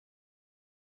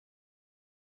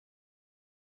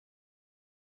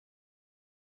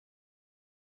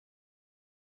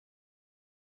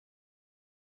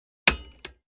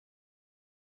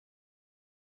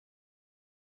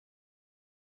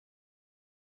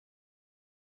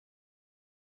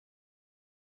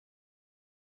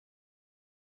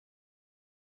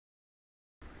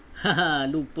Haha,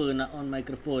 lupa nak on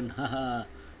mikrofon. Haha.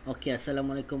 Okey,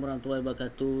 assalamualaikum warahmatullahi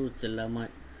wabarakatuh.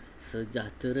 Selamat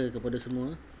sejahtera kepada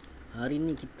semua. Hari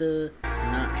ni kita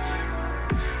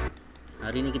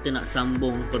nak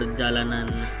sambung perjalanan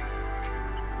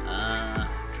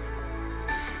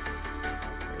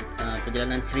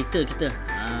perjalanan cerita kita,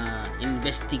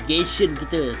 investigation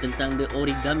kita tentang The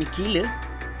Origami Killer.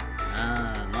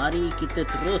 Mari kita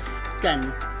teruskan.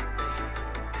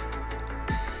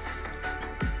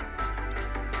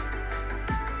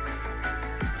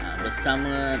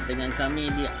 Bersama dengan kami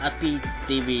di API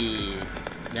TV.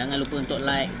 Jangan lupa untuk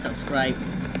like, subscribe,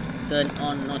 turn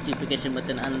on notification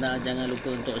button anda. Jangan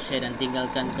lupa untuk share dan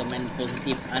tinggalkan komen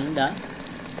positif anda.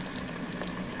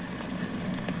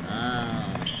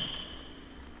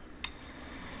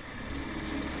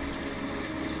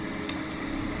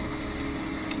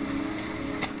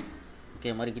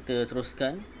 Okey, mari kita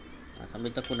teruskan.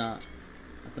 Sambil tu aku nak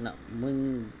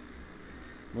menyuap.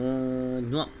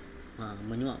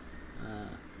 Menyuap.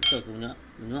 Betul aku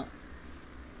menyuap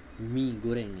mi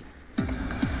goreng ni.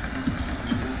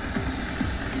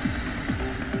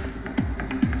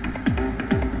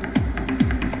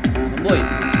 Boy.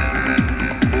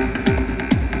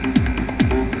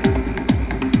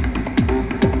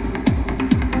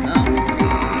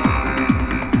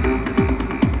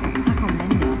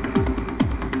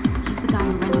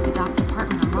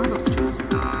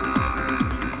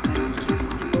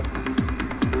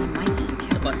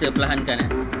 Perlahankan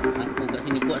aku kat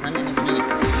sini kuat sangat ni bunyi.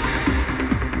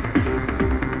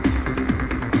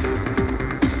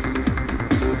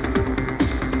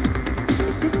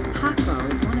 If this Paco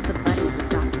is one of the buddies of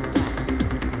Dr. Death,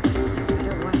 I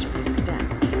better watch my step.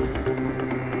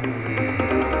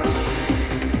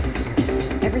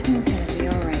 Everything's gonna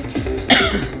be alright. I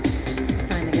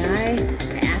find the guy,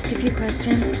 I ask a few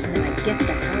questions, and then I get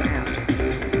the hell out.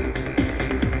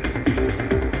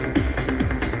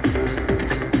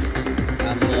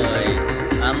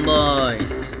 Boy.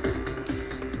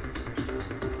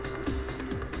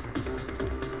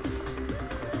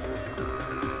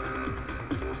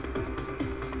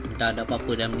 Tak ada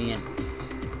apa-apa dalam ni kan.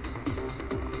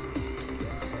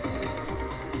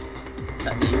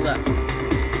 Tak ada juga.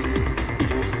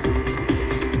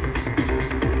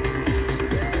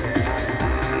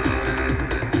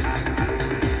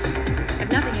 I've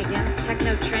nothing against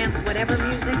techno, trance, whatever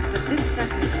music, but this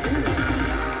stuff is really loud.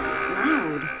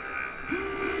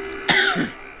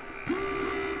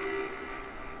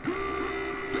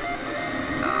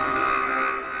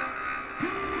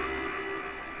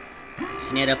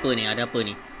 Ni ada apa ni? Ada apa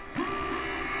ni?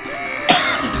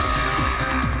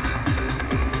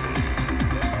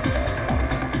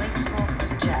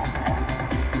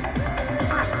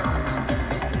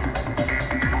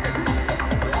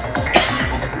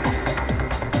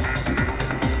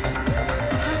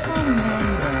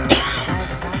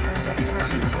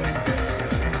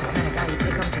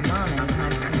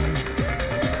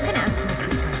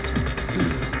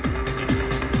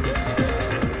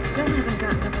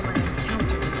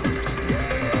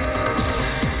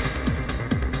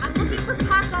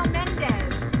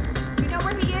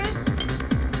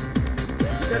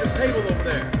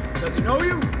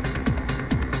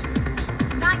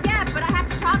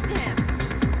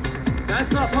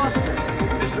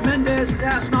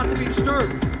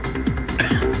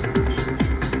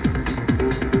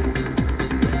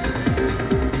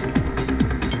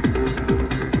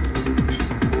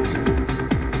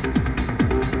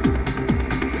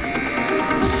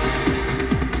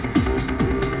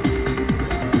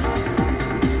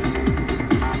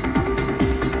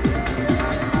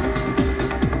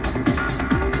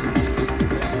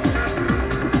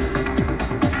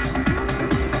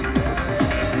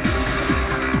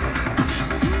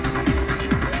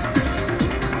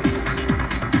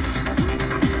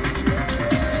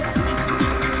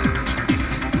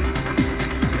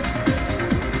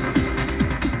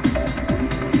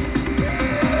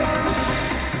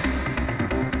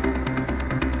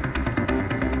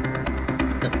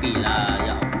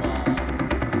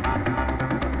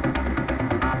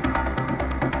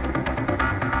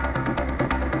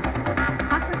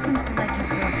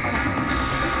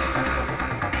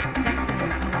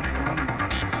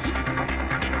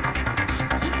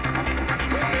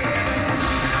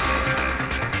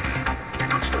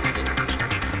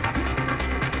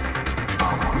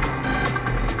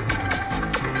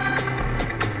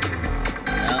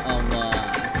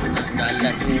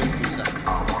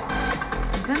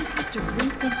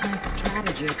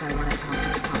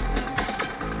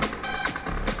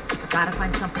 Gotta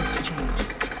find someplace to change.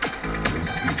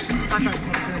 Paco's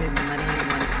tycoon isn't letting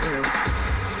anyone through.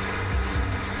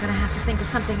 Gonna have to think of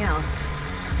something else.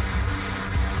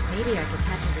 Maybe I could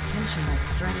catch his attention by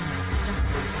strutting my stuff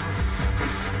nearby.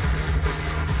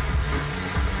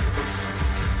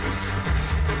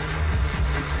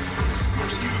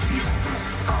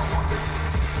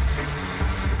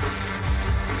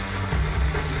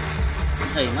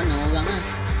 Hey, mana orang ah?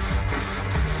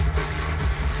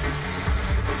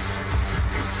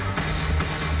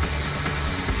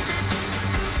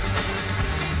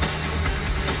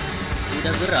 Dia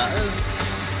dah gerak ke?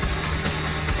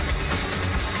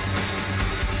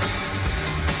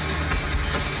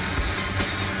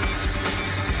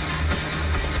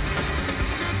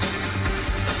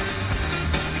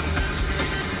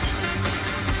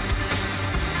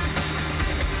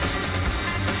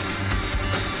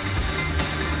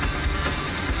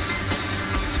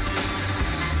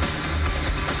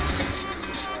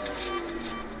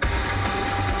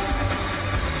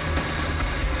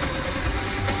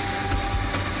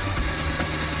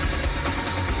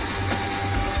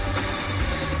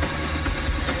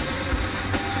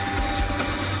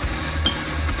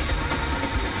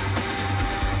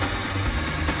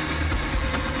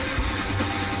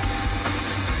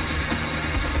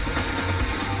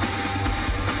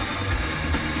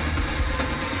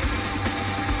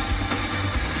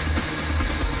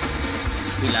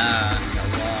 Bila, ya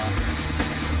Allah.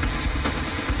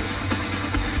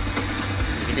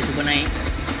 Kita cuba naik.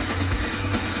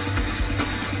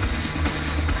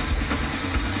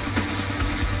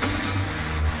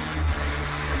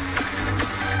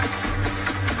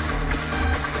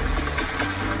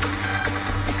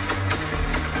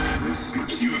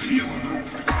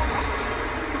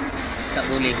 Tak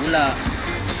boleh pula.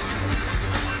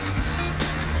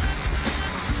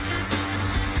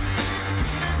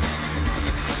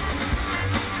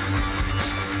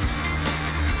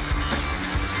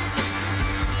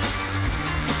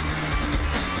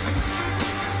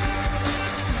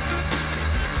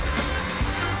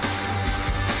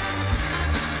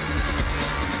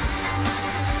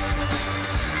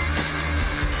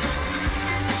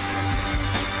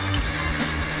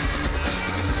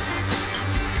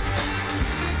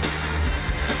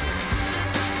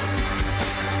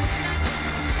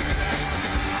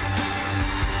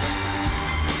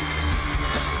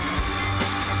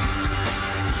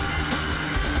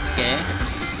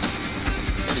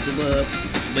 Kita cuba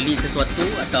beli sesuatu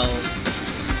atau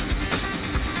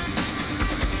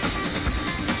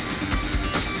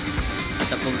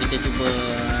ataupun kita cuba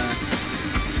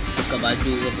buka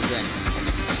baju ke apa kan.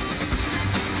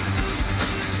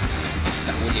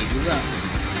 Tak boleh juga.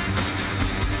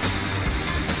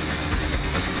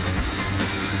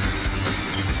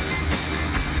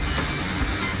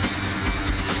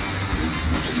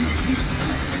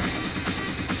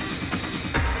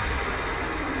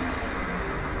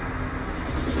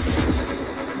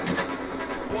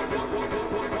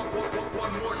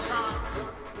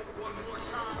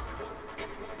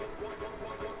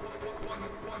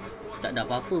 Tak ada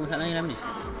apa-apa masalahnya dalam ni.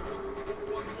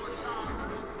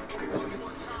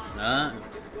 Nah.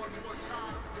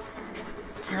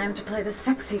 Time to play the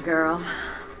sexy girl.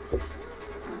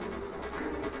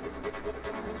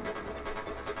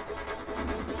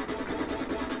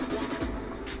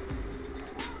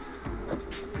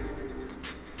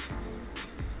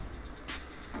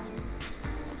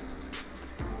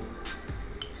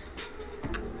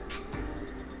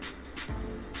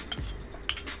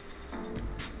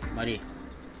 Mari.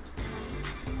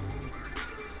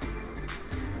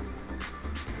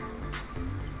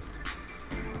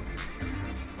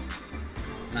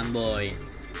 Boy.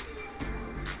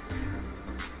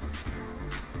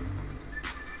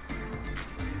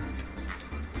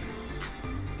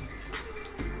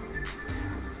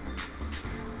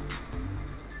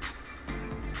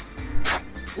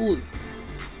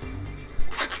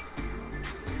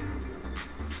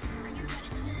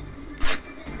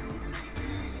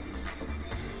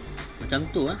 Macam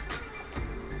tu ah.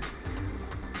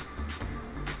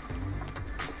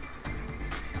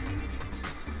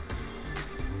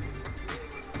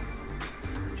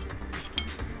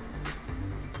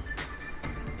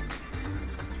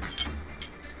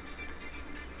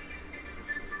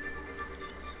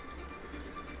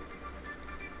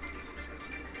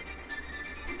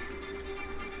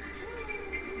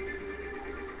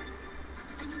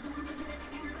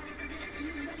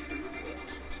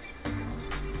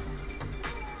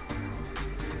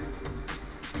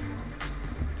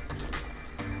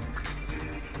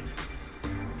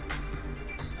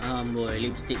 Boy,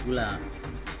 lipstick pula.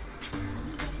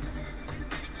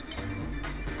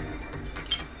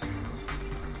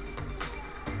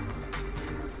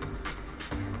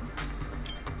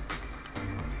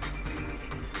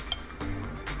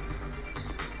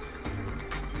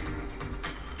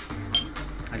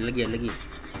 Ada lagi.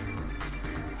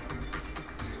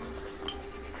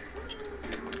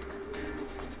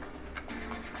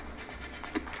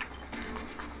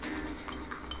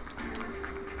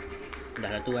 Dah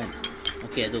lah tu kan.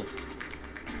 Okey lah tu.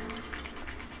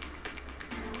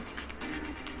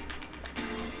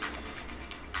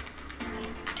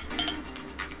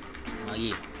 Mari.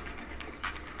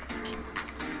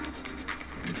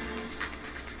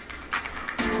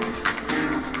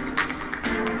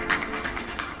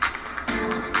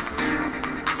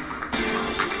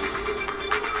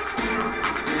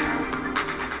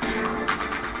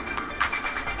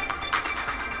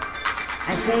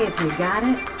 I say if you got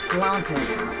it, flaunt it.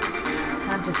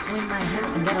 Time to swing my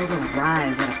hips and get a little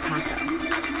rise out of Paco.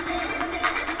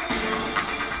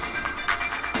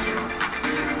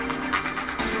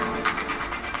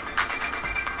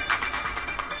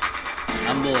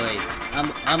 Amboy.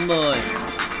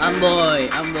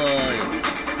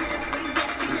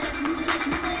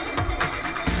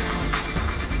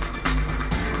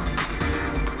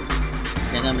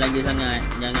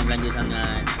 Jangan belanja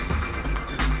sangat.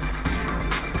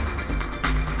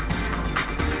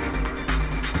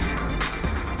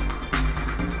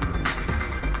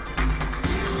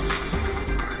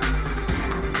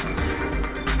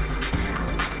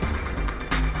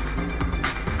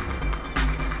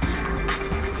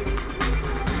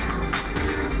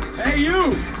 Hey, you!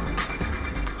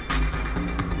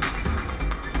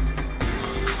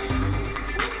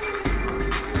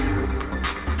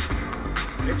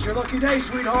 It's your lucky day,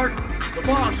 sweetheart. The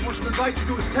boss wants to invite you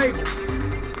to his table.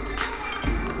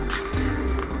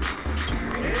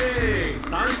 Hey,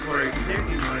 thanks for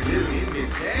accepting my little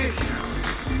invitation.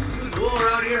 You new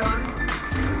around here, honey?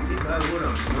 I think I would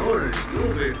have noticed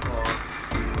you before.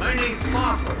 My name's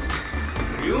Marvo.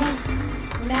 You?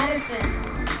 Madison.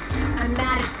 I'm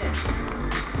Madison.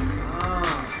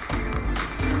 Ah.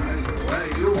 Well,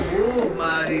 you move,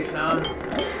 Madison.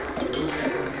 You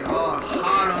get all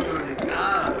hot under the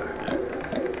guard.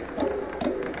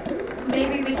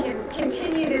 Maybe we can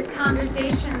continue this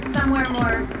conversation somewhere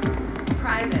more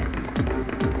private.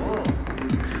 Oh,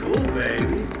 sure,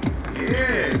 baby.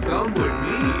 Yeah, come with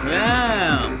me.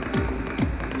 Yeah.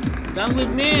 Come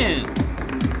with me.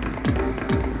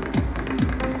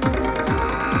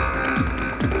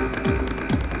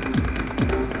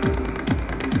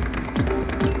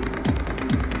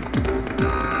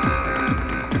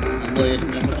 Amboy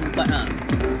 94 lah.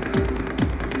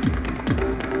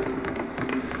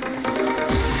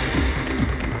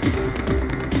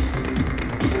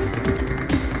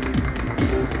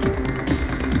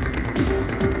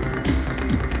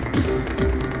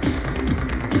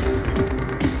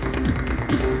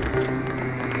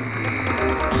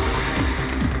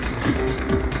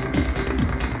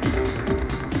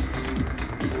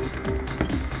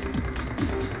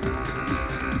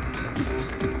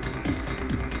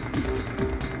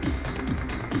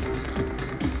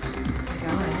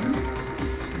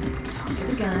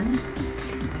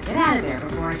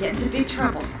 Get into big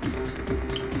trouble.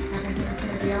 Everything's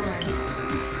gonna be alright.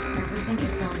 Everything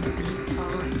is going to be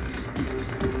alright.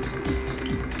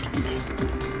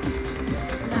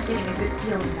 I'm not getting a good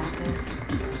feeling about this.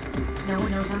 No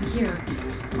one knows I'm here.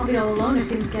 I'll be all alone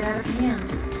if things get out of hand.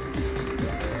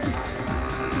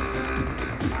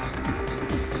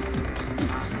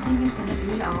 Everything is gonna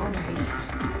be alright. I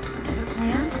have a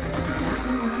plan. I know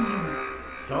exactly what I'm doing.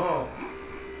 So,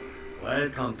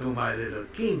 welcome to my little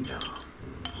kingdom.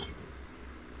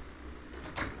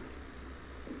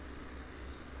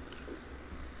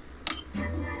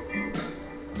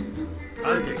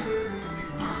 Don't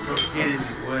get in the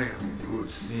way of good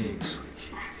things, sweet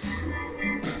cheeks.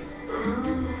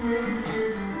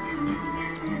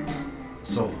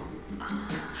 So,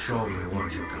 show me what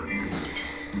you can do.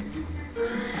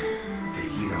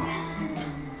 Take it all.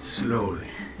 Slowly.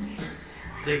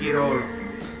 Take it all.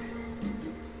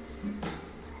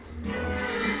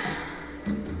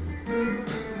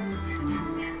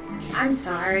 I'm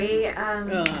sorry.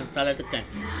 Salah tekan.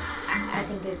 I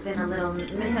think there's been a little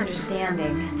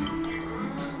misunderstanding.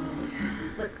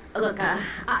 Look,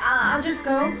 I'll just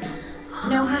go.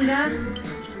 No hunger.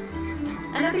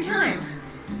 Another time.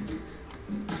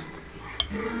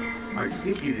 I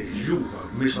think it is you who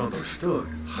have misunderstood.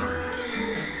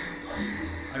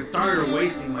 I'm tired of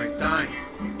wasting my time.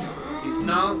 It's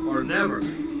now or never. And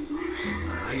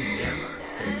I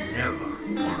never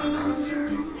want an answer.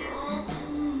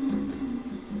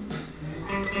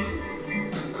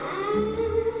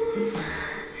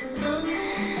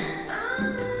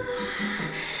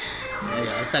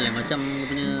 Asal macam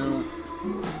punya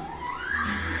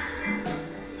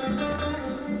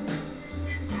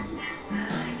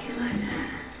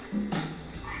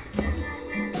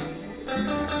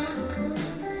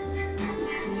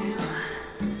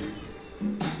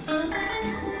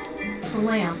the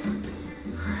lamp.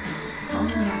 If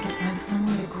only I could find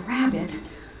someone to grab it.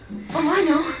 Oh, I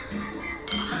know.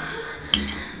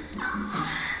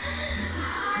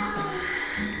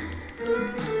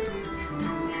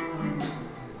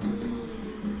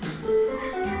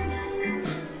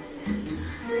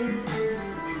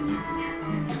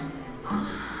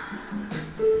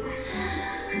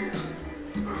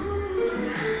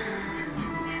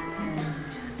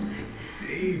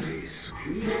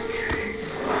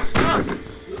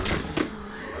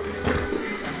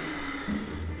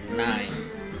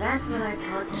 That's what I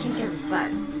call kicking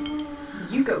butt.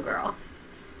 You go, girl.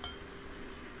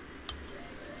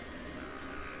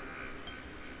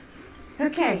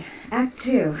 Okay, Act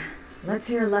 2. Let's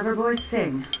hear Loverboy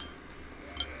sing.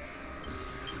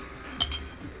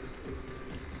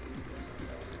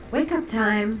 Wake up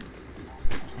time.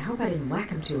 I hope I didn't whack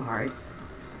him too hard.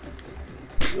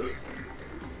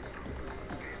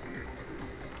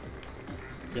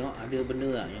 Tengok ada benda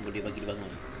tak yang boleh bagi dia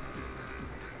bangun.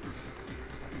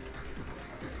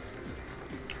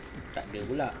 Tak ada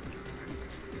pula.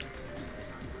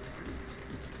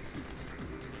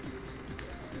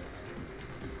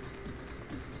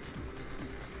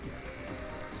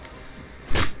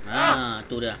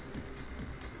 Tu dah.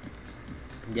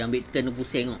 Dia ambil turn tu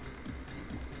pusing tu.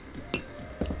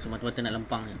 Semata-mata nak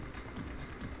lempang je.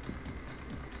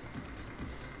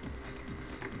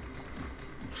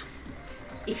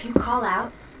 If you call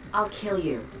out, I'll kill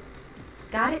you.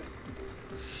 Got it?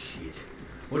 Shit.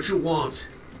 What you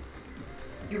want?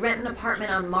 You rent an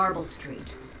apartment on Marble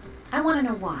Street. I want to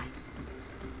know why.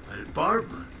 An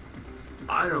apartment?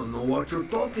 I don't know what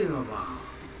you're talking about.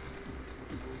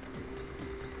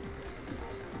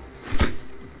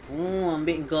 Oh,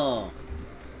 ambil kau.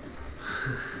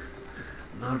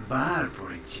 Not bad for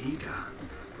a chica,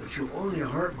 but you only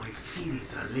hurt my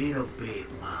feelings a little bit,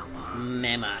 mama.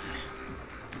 Memang.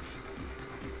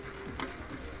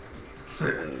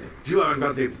 You haven't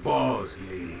got the balls,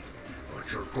 lady. But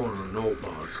you're gonna know,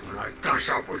 boss, when I catch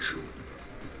up with you.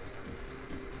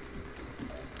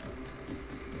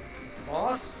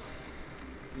 Boss?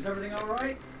 Is everything all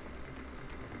right?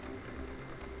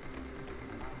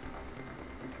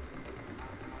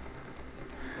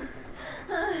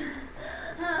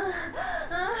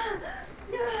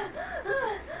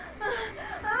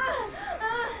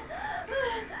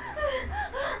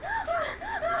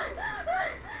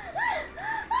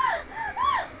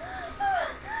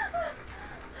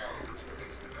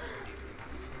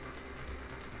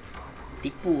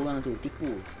 Tipu orang tu,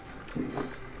 tipu.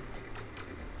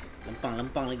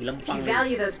 Lempang lagi, lempang. If you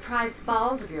value those prized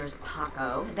balls of yours,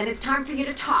 Paco, then it's time for you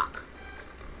to talk.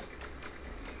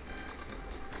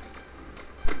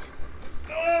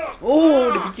 Oh,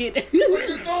 dia picit. What are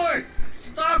you doing?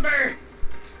 Stop it!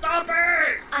 Stop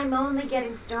it! I'm only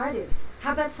getting started.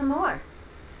 How about some more?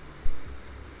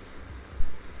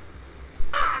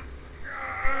 I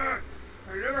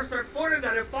never set foot in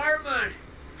that apartment.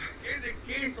 Gave the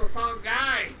keys to some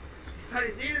guy. He said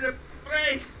he needed a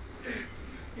place.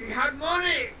 He had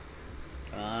money.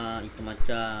 Itu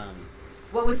macam.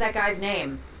 What was that guy's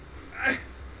name?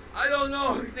 I don't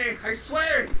know his name. I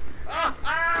swear.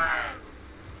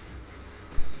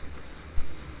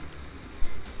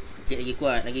 Picit lagi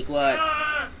kuat, lagi kuat.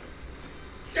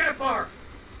 Sheppard.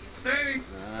 Name is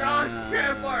John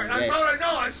Sheppard. That's Yes. all I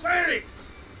know. I swear it.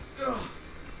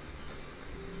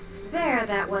 There,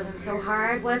 that wasn't so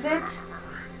hard, was it?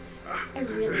 I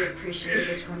really appreciate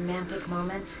this romantic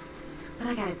moment,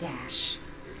 but I gotta dash.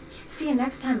 See you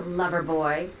next time, lover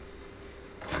boy.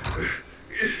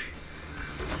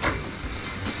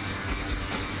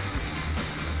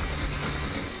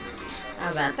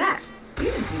 How about that?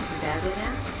 You didn't do too badly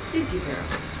now, did you, girl?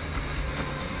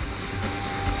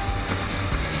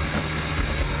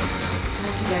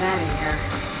 Time to get out of here.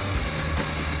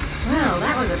 Well,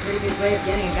 that was a pretty good way of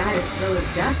getting a guy to spill his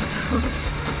guts.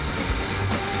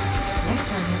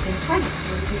 Next time he'll think twice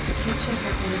before he takes a cute chick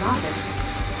up to his office.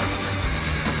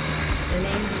 The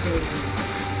name of the baby.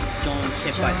 John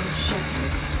Sheppard. John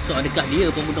Sheppard. So adakah dia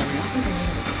pembunuhnya? What was the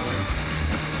name of the boy?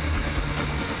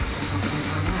 Guess I'll send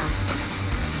one out.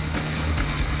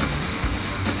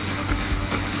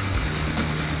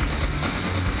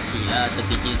 Gila,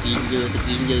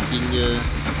 terkinja.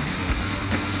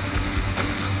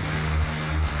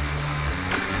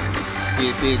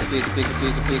 Tepi.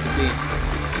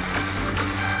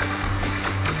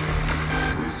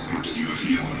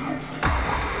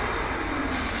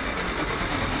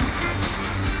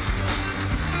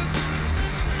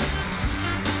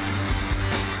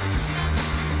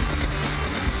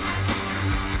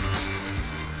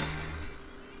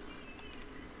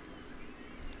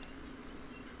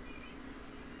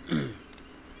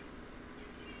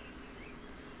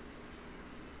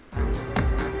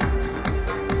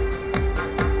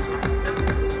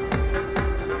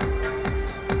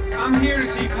 I'm here to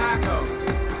see Paco.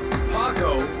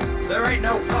 Paco? There ain't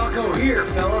no Paco here,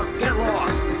 fella. Get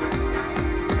lost.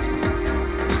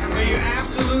 Are you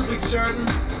absolutely certain?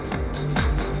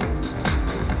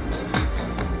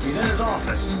 He's in his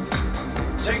office.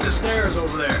 Take the stairs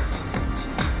over there.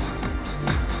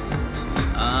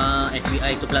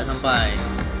 FBI tu pula sampai.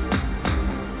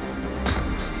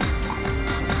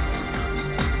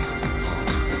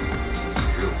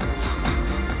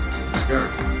 Dirk,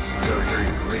 I gotta hear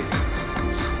you breathe.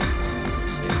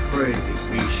 This crazy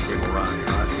beast came around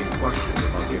here asking questions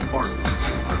about the apartment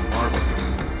on Marvo.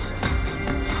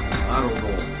 I don't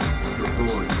know what you're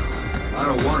doing. I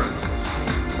don't want to know.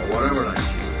 Or whatever that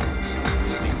shit is.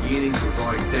 It's beginning to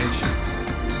draw attention.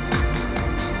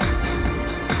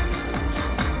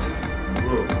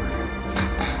 Look,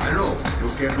 I know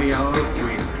you get me out of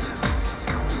prison.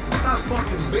 That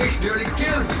fucking bitch nearly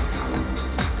killed me.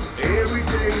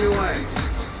 Everything you ask,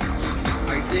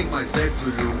 I think my debt to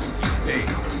you is paid.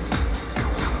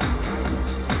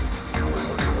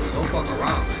 Don't fuck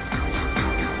around.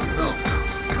 No.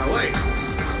 Now wait.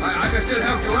 I can still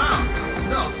help you out.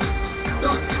 No.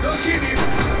 Don't keep me.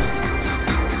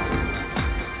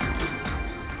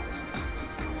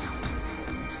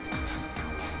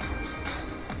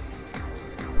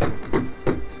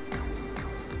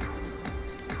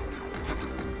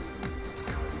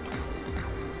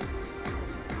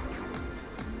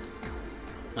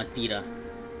 Mati dah.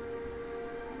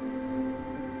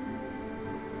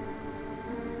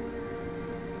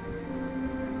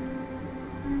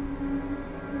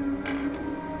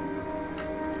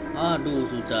 Aduh,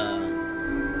 susah.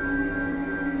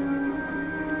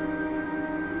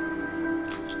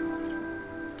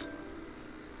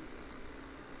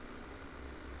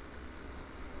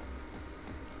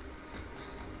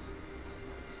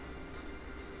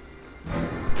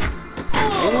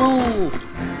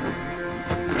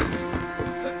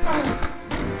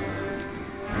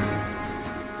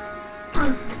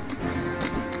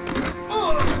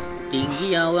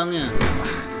 Tinggi ya orangnya.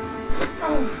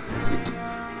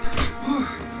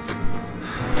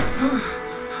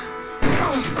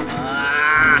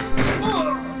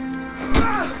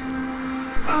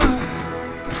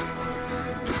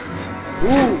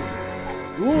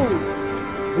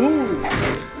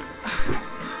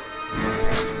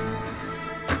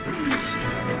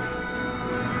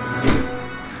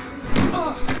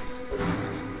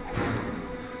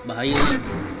 Bahaya.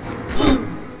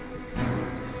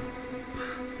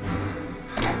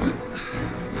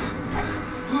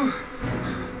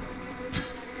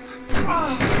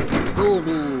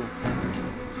 Aduh.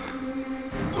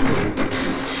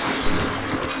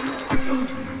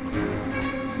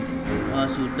 Ah,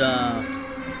 sudah.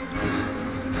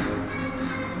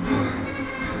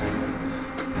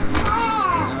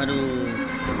 Aduh.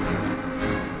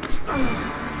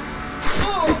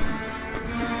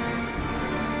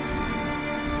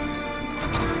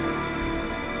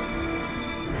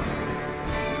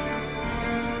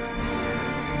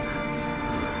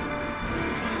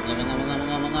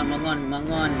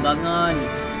 Bangun.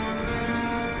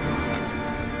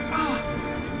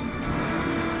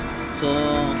 So,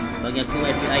 bagi aku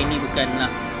FBI ni bukanlah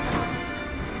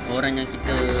orang yang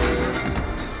kita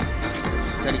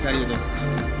cari-cari tu.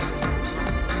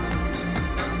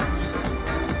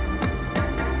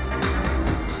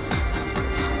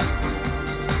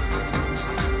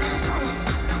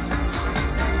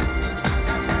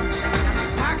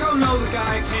 Paco know the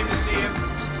guy who came to see him.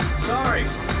 Sorry,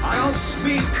 I don't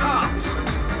speak cops.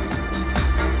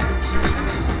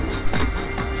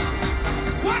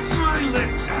 Watch my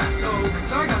lips, asshole,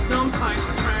 'cause I got no time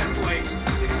to translate.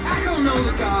 Did Paco know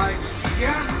the guy?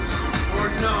 Yes or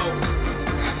no?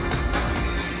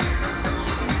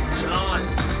 John.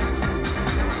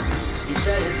 He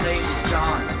said his name is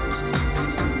John.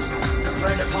 A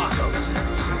friend of Paco's.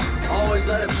 Always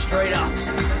let him straight up.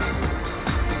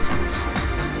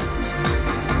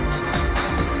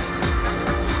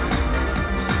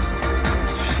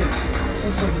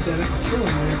 Looks like a dead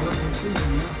killing me. It wasn't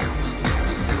pleasing,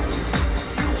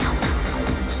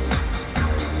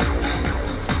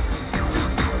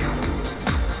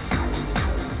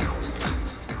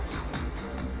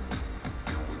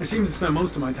 I seem to spend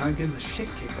most of my time getting the shit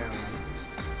kicked out of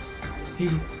me. He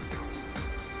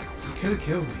could have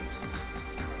killed me.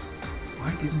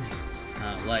 Why didn't he?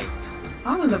 Why?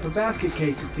 I'll end up a basket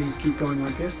case if things keep going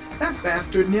like this. That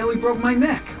bastard nearly broke my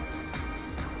neck.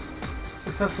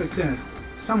 The suspect dead.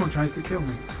 Someone tries to kill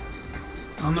me.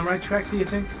 On the right track, do you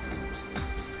think?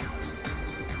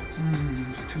 It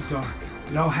was too dark.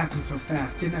 It all happened so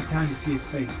fast. Didn't have time to see his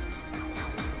face.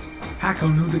 Paco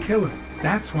knew the killer.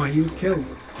 That's why he was killed.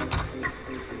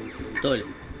 Betul.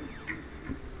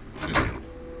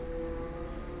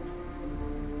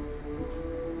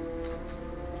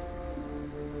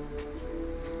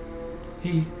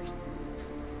 He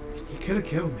could have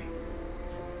killed me.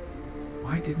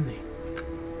 Why didn't he?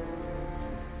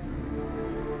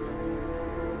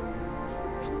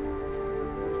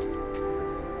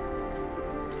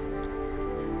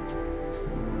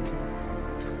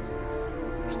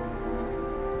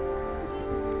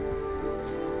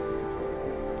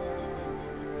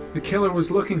 The killer was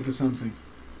looking for something.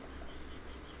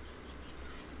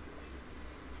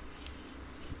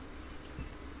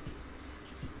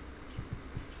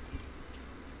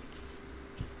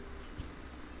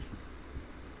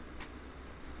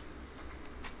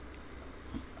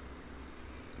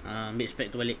 Ambil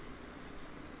spek tu balik.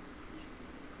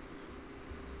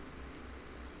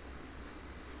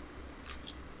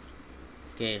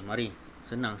 Okay, mari.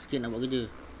 Senang sikit nak buat kerja.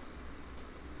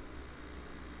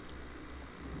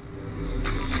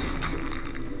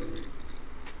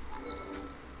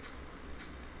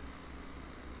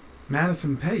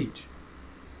 Madison Page.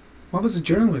 What was a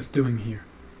journalist doing here?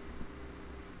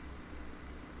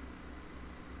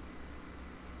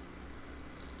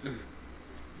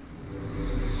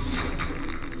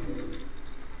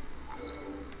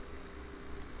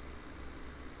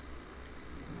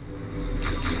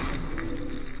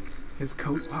 His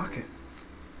coat pocket.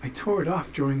 I tore it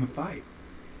off during the fight.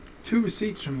 2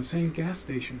 receipts from the same gas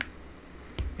station.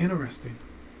 Interesting.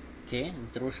 Okay,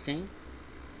 interesting.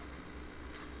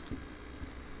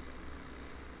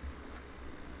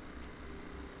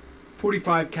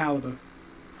 .45 caliber.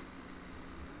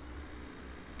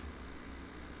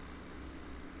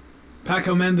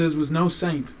 Paco Mendez was no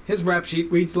saint. His rap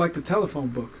sheet reads like the telephone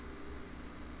book.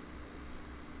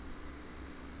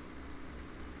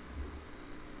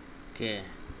 Okay.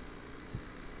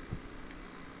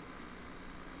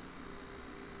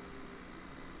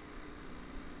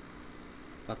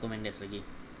 Paco Mendez lagi.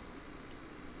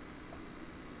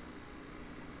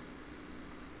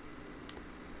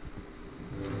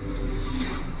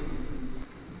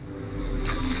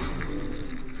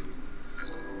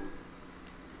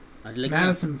 Ada lagi.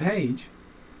 Madison Page?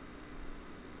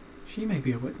 She may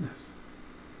be a witness.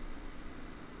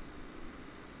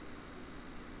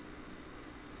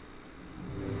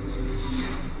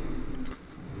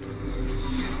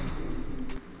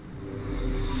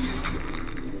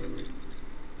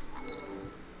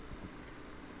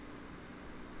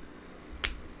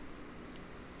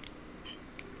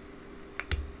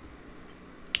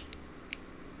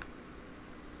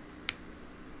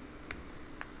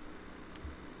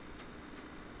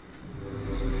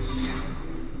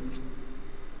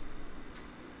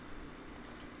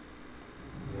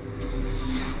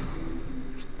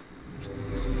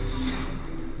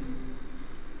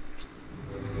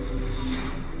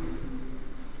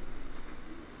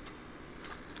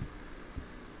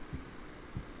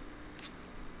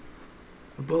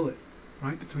 A bullet,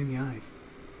 right between the eyes.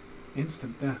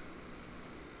 Instant death.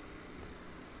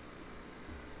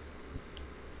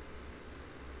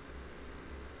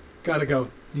 Gotta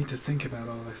go. Need to think about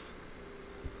all this.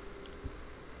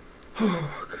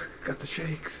 Oh, got the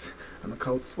shakes and the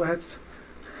cold sweats.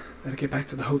 Better get back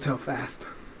to the hotel fast.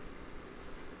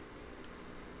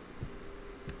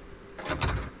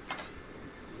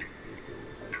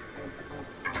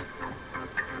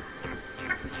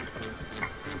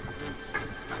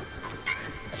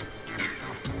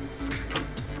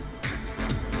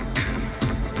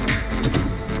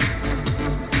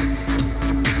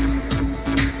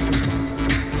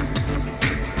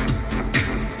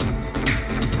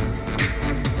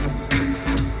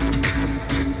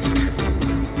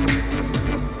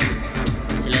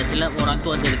 Silap orang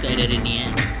tu ada dekat area ni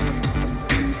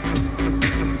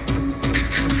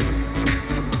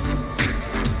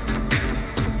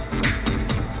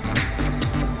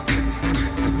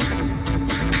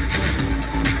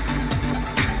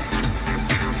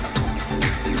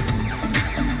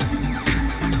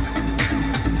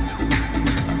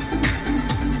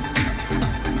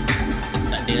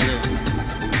Tak ada tu.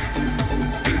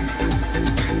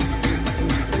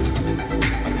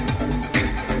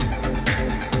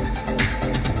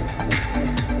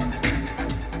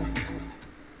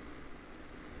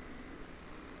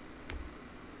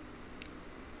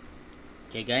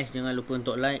 Okay guys, jangan lupa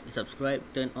untuk like, subscribe,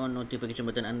 turn on notification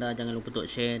button anda. Jangan lupa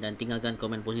untuk share dan tinggalkan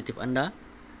komen positif anda.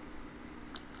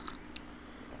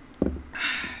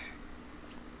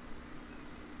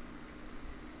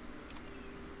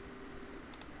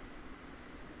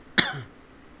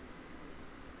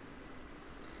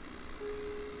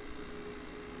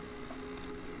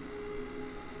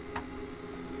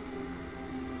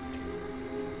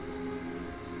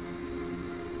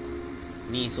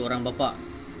 Ni seorang bapa.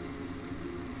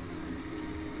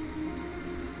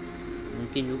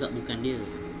 Mungkin juga bukan dia,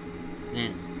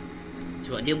 kan?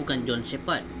 Sebab dia bukan John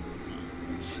Sheppard.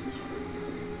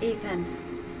 Ethan,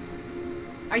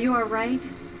 are you alright?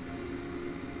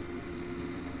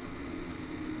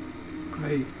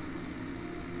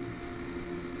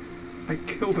 I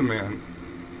killed a man.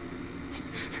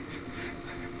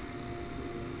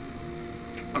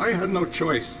 I had no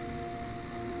choice.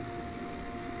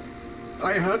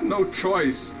 I had no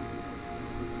choice.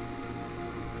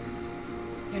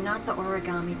 You're not the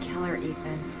origami killer,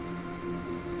 Ethan.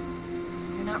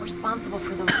 You're not responsible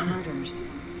for those murders.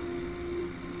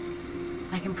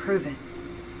 I can prove it.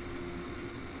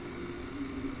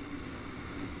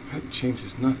 That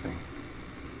changes nothing.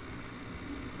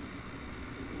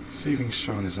 Saving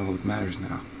Sean is all that matters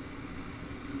now.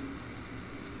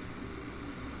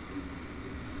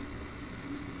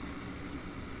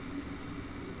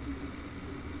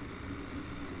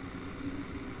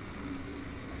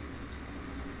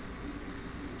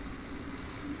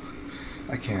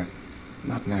 I can't.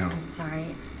 Not now. I'm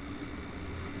sorry.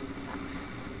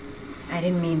 I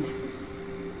didn't mean to.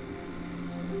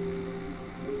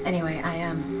 Anyway,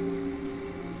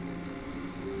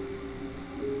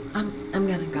 I'm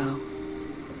gonna go.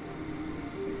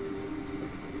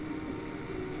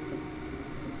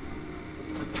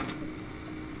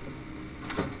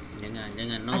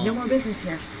 Jangan, no. I've no more business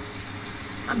here.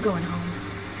 I'm going home.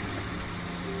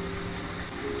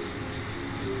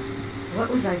 What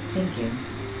was I thinking?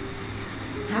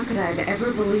 How could I have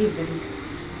ever believed that he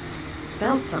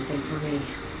felt something for me?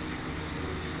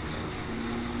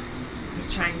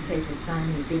 He's trying to save his son.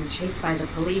 He's being chased by the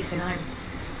police, and I'm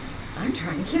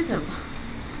trying to kiss him.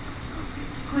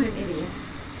 What an idiot.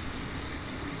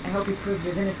 I hope he proves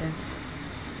his innocence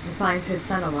and finds his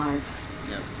son alive.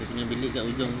 Ya, dia punya bilik kat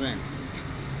ujung tu kan.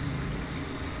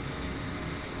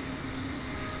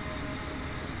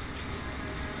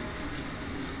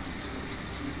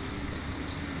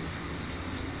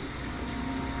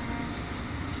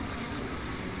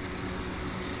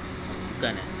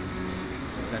 Bukan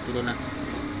dah turun lah.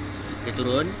 Dia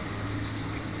turun.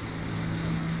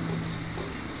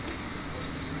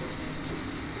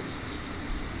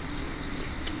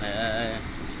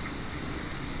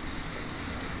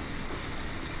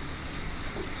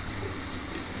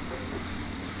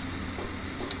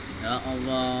 Ya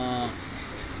Allah.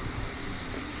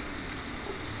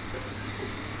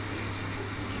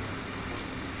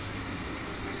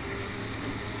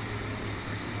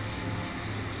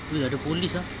 Wih, ada polis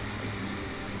lah.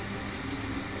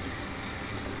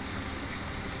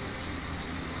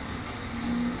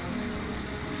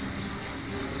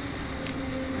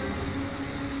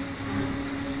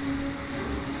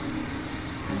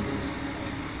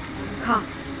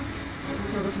 Cops.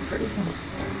 They're looking for Ethan.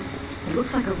 It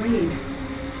looks like a raid.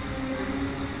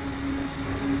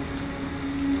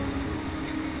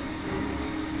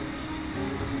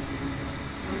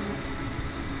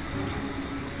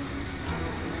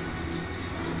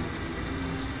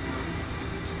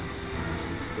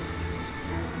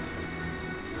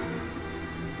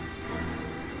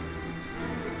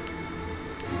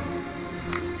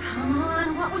 Come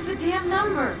on, what was the damn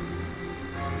number?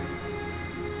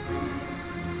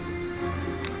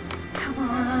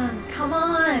 Come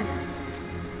on!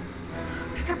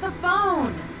 Pick up the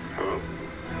phone!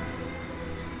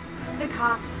 The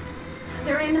cops.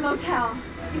 They're in the motel.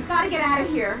 You've got to get out of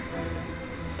here.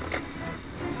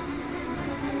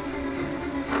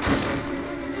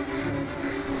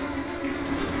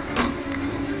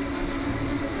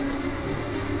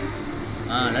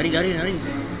 Lari.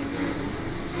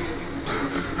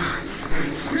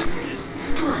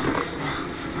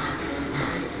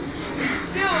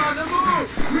 Still on the move!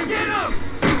 Get him!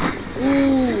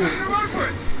 Ooh. Run for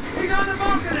it! He's on the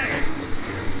balcony!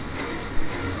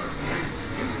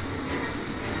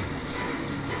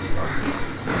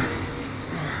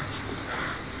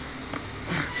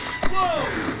 Whoa!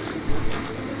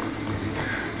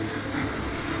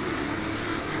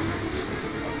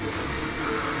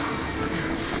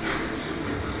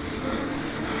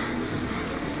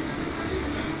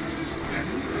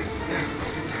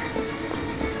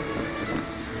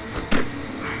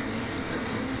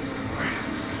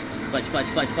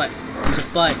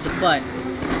 Cepat.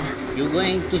 You're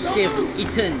going to save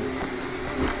Ethan.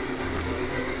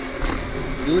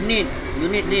 You need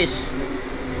this.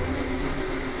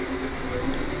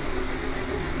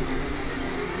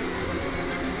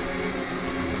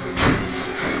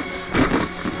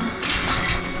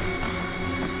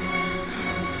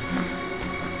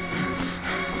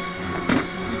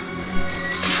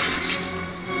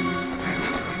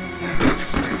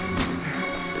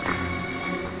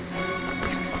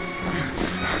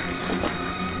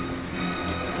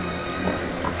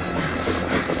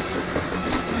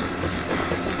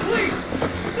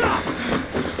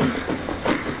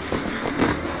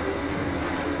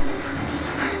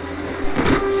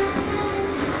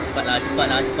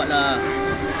 cepatlah.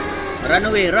 Run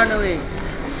away. On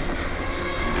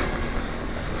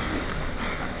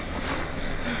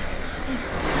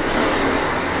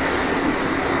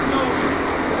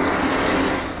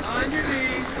your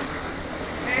knees.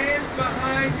 Hands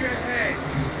behind your head.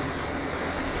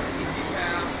 Easy,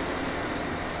 pal.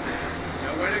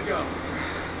 Nowhere to go.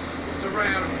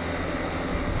 Surround.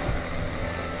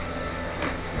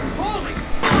 Holy!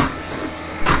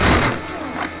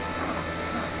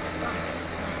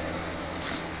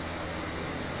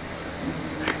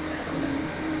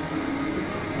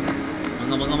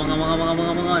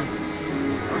 Bangun.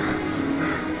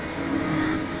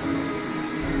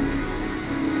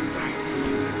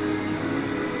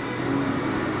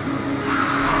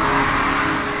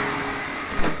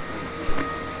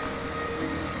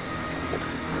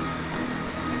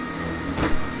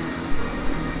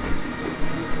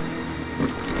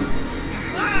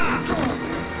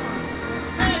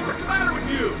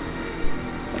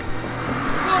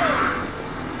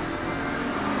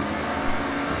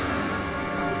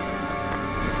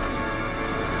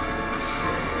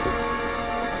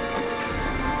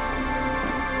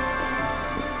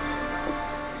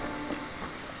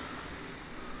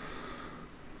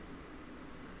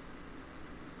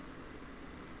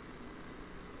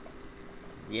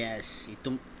 Yes,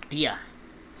 itu dia.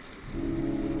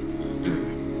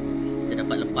 Kita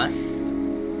dapat lepas.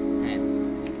 Kan?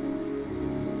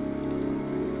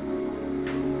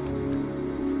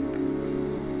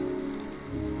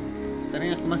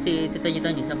 Sekarang aku masih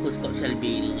tertanya-tanya siapa Scott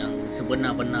Shelby ni yang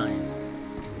sebenar-benarnya.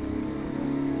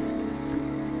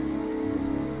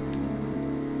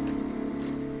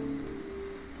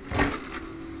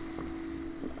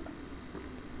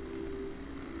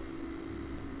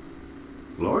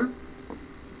 Lord?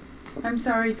 I'm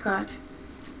sorry, Scott.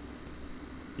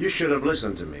 You should have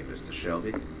listened to me, Mr.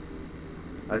 Shelby.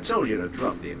 I told you to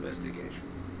drop the investigation.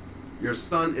 Your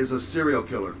son is a serial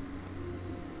killer.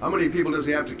 How many people does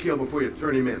he have to kill before you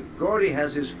turn him in? Gordy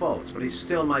has his faults, but he's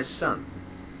still my son.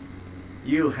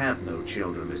 You have no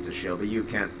children, Mr. Shelby. You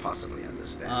can't possibly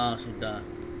understand. Sudah.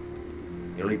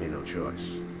 You leave me no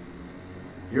choice.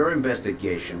 Your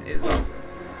investigation is over.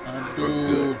 For Aduh.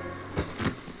 good.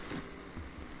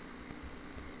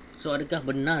 So adakah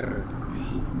benar?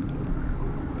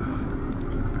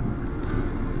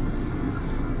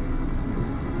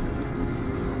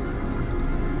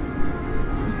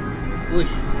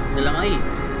 Uish, dalam air.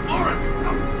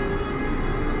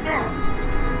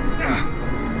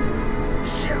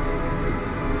 Shit.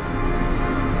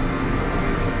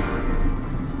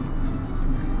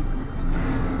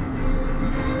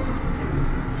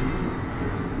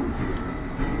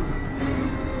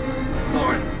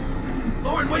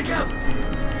 Lauren, wake up!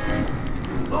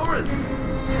 Lauren!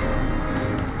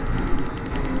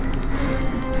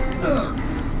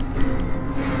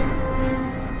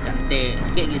 Cantik.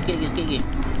 Sikit lagi.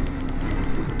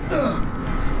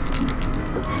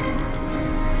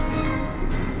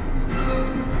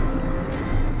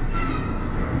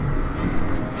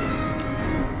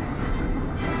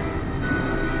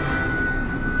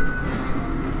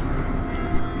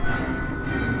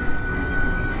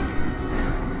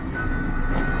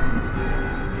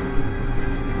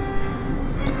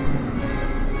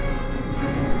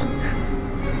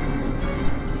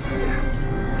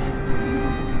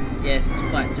 Yes,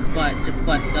 cepat.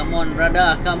 Come on,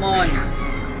 brother. Come on.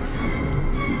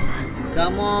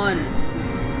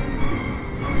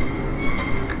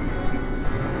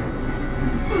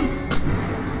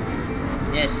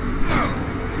 Yes.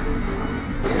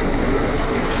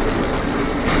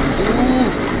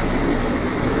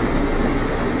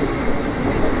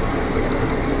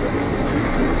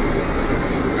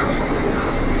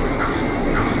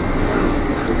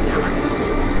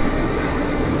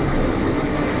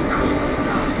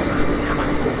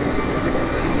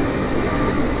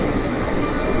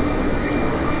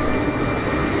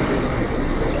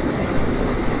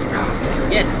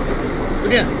 Yes. Itu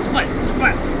dia. Cepat.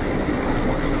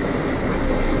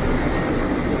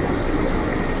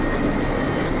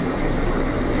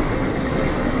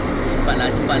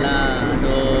 Cepatlah.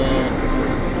 Aduh.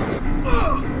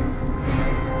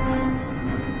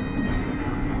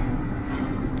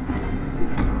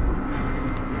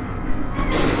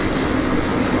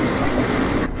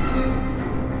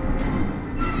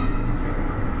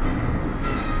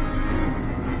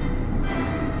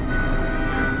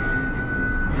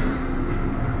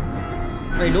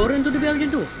 Lauren tu dia biar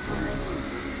macam tu.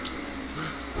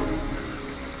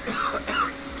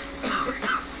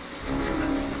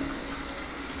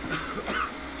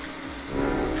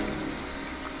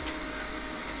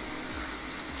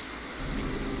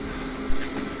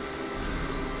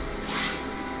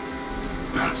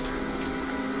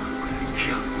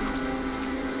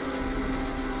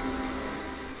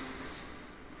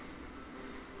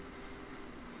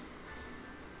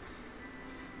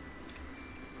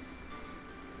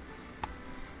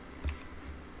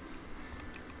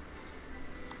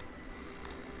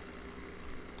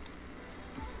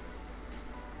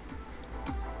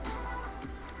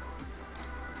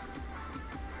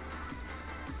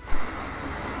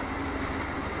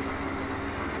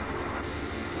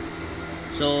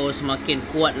 So semakin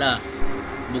kuatlah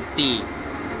bukti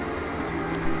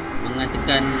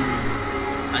mengatakan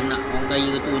anak orang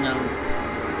kaya tu yang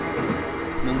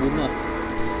membunuh.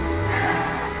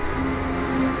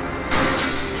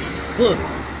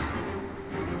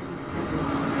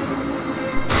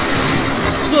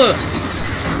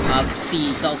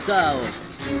 Aksi kau.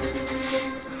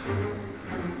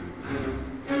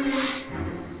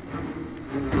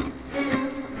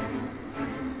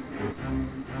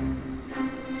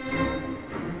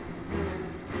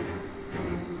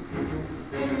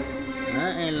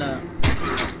 Elah,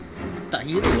 tak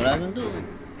hero lah macam tu.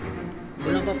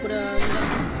 Belum apa-apa dah hilang.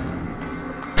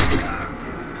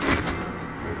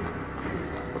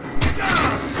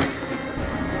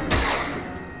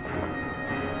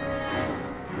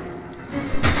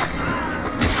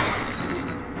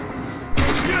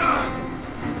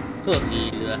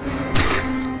 Gila.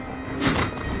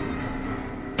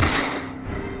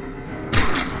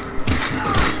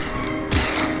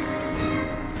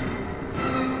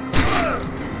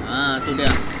 Tu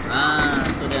dia.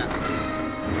 Tu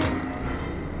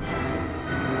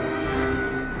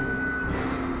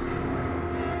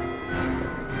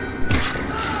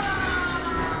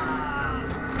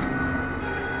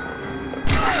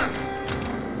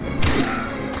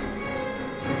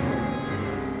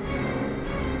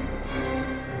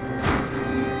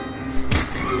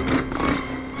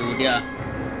dia.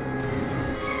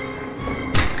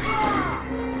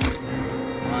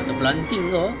 Terpelanting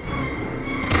kau.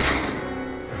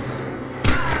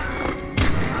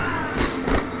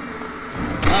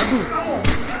 Aduh.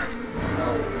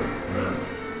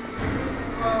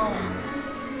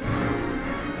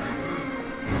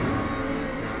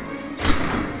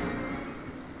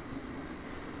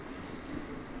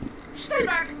 Stay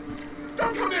back!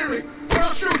 Don't come near me, or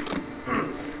I'll shoot!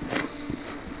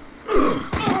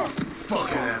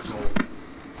 Fucking asshole.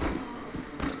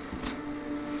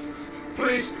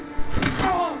 Please.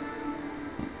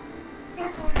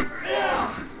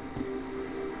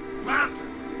 Matt,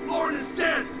 Lauren is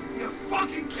dead. You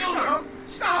fucking killed her.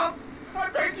 Stop! I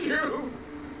beg you.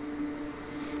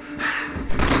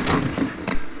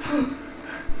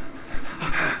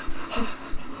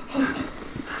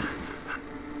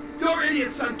 Your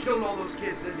idiot son killed all those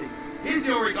kids, didn't he? He's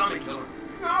the origami killer.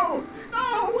 No,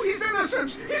 he's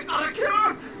innocent. He's not a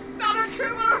killer. Not a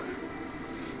killer.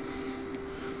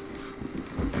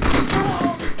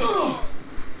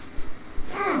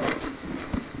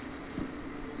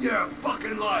 You're a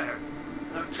fucking liar.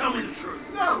 Now tell me the truth.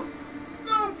 No,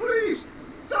 please.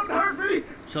 Don't hurt me.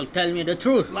 So tell me the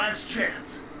truth. Last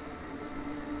chance.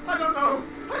 I don't know.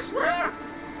 I swear.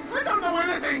 I don't know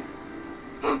anything.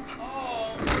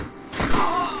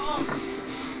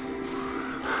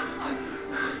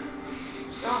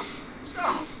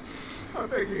 Stop. I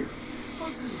beg you.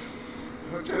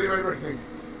 I'll tell you everything.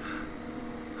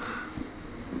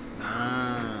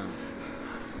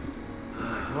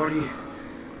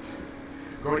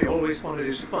 Gordy always wanted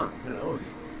his fun, you know.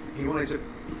 He wanted to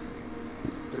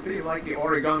be like the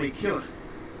origami killer.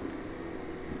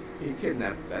 He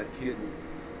kidnapped that kid.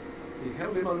 He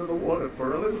held him under the water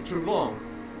for a little too long.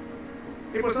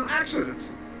 It was an accident.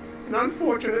 An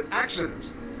unfortunate accident.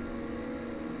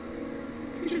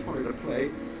 He just wanted to play.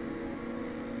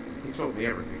 He told me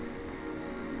everything.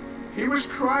 He was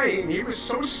crying. He was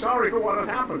so sorry for what had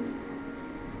happened.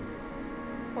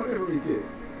 Whatever he did,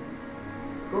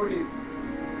 Gordy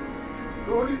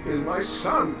is my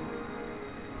son.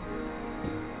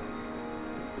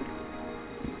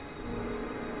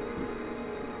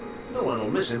 No one will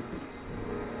miss him.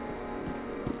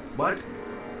 What?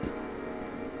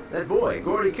 That boy,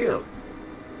 Gordy killed.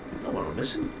 No one will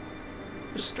miss him.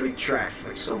 He's street trash,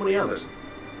 like so many others.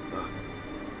 Oh,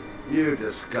 you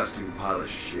disgusting pile of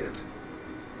shit.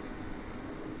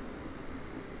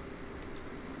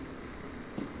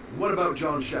 What about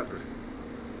John Sheppard?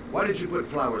 Why did you put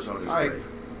flowers on his grave?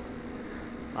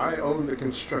 I owned the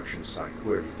construction site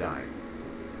where he died.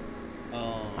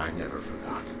 Oh. I never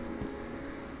forgot.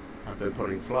 I've been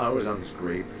putting flowers on his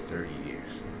grave for 30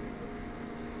 years.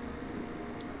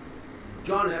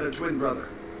 John had a twin brother.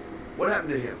 What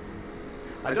happened to him?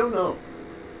 I don't know.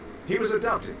 He was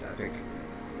adopted, I think.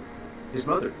 His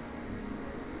mother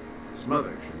should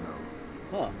know.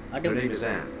 Oh, her name is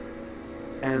Anne.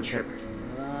 Anne Sheppard.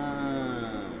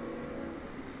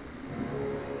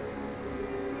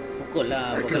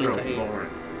 That girl was boring.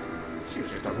 She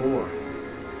was just a whore.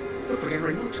 You'll forget her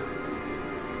in no time.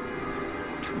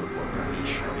 Come on, work on me,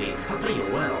 Shelby. I'll pay you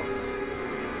well.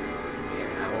 You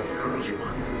can have all the girls you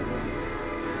want.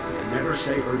 Never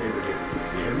say her name again.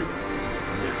 You hear me?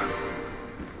 Never.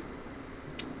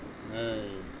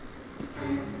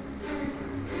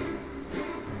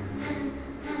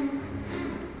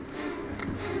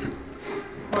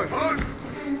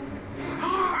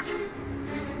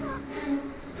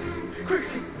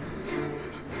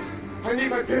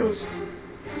 pills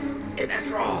in that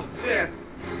drawer. There.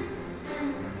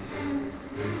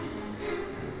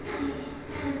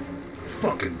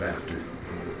 Fucking bastard.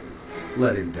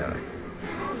 Let him die.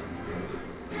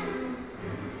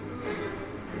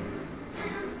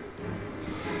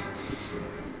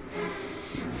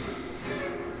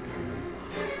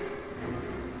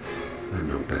 I'm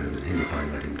no better than him if I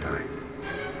let him die.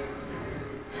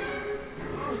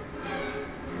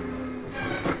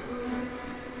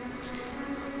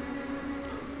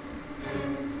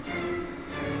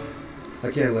 I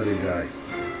can't let him die,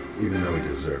 even though he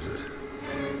deserves it.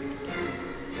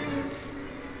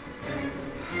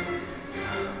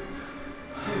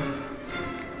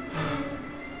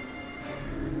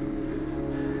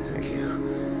 Thank you.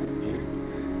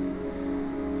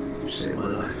 You saved my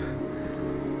life.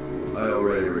 I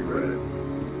already regret it.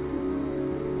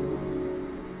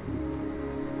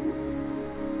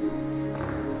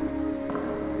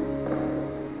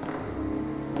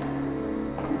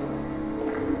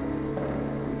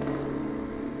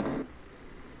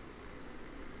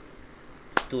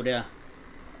 Tu dia.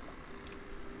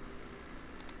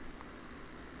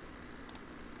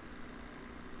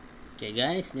 Okay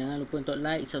guys, jangan lupa untuk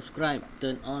like, subscribe,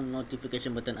 turn on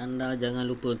notification button anda. Jangan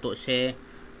lupa untuk share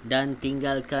dan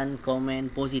tinggalkan komen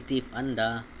positif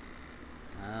anda.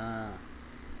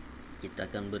 Kita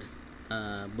akan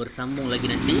bersambung lagi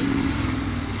nanti.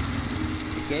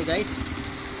 Okay guys.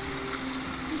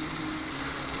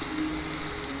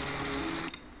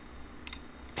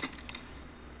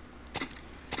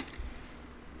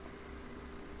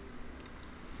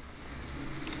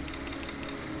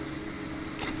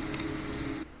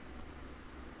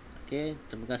 Okay,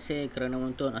 terima kasih kerana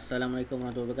menonton. Assalamualaikum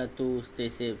warahmatullahi wabarakatuh. Stay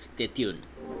safe, stay tuned.